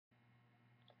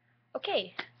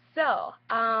Okay, so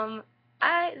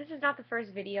this is not the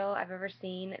first video I've ever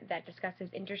seen that discusses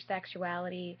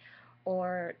intersexuality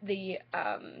or the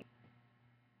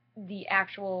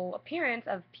actual appearance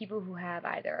of people who have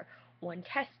either one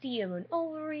testy and one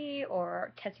ovary,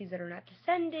 or testes that are not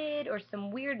descended, or some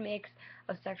weird mix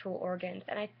of sexual organs.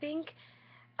 And I think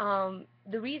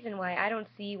the reason why I don't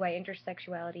see why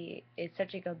intersexuality is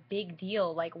such like a big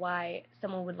deal, like why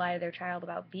someone would lie to their child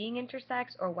about being intersex,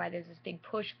 or why there's this big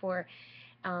push for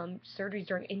surgeries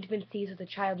during infancy so the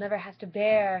child never has to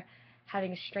bear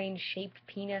having a strange shaped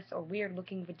penis or weird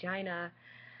looking vagina.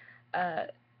 Uh,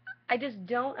 I just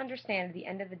don't understand at the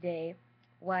end of the day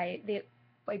why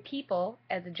people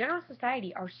as a general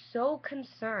society are so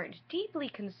concerned, deeply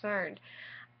concerned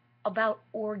about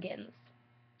organs.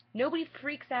 Nobody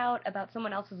freaks out about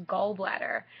someone else's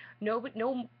gallbladder.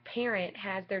 No parent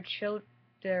has their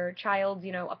child's,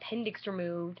 appendix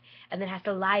removed and then has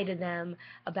to lie to them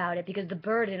about it because the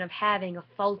burden of having a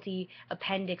faulty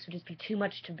appendix would just be too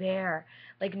much to bear.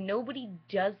 Like, nobody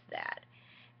does that.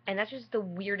 And that's just the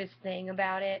weirdest thing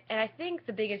about it. And I think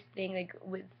the biggest thing, like,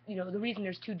 with, the reason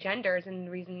there's two genders and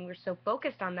the reason we're so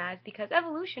focused on that is because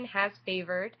evolution has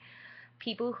favored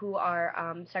people who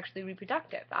are sexually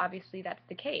reproductive. Obviously, that's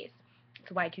the case.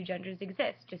 That's why two genders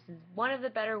exist, just as one of the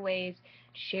better ways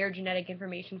to share genetic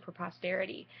information for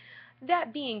posterity.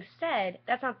 That being said,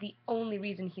 that's not the only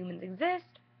reason humans exist.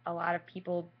 A lot of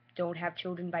people don't have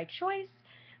children by choice.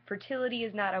 Fertility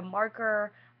is not a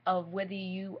marker of whether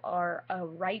you are a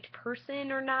right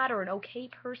person or not, or an okay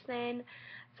person.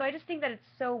 So I just think that it's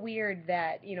so weird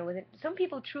that, some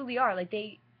people truly are. Like,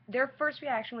 their first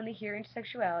reaction when they hear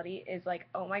intersexuality is like,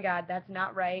 oh my god, that's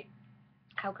not right.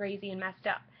 How crazy and messed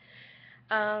up.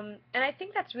 And I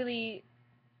think that's really,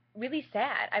 really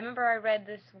sad. I remember I read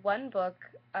this one book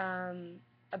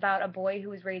about a boy who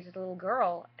was raised as a little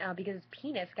girl because his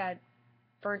penis got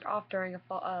burnt off during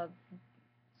a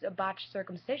botched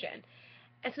circumcision.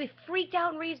 And so they freaked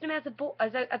out and raised him as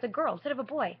a girl instead of a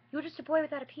boy. You were just a boy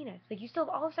without a penis. Like, you still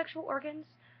have all the sexual organs,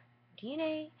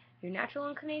 DNA, your natural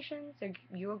inclinations.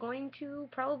 You're going to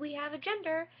probably have a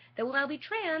gender that will now be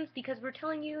trans because we're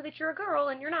telling you that you're a girl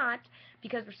and you're not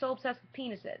because we're so obsessed with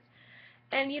penises.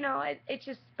 And, it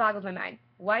just boggles my mind.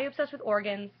 Why are you obsessed with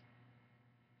organs?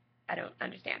 I don't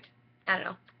understand. I don't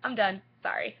know. I'm done.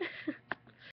 Sorry.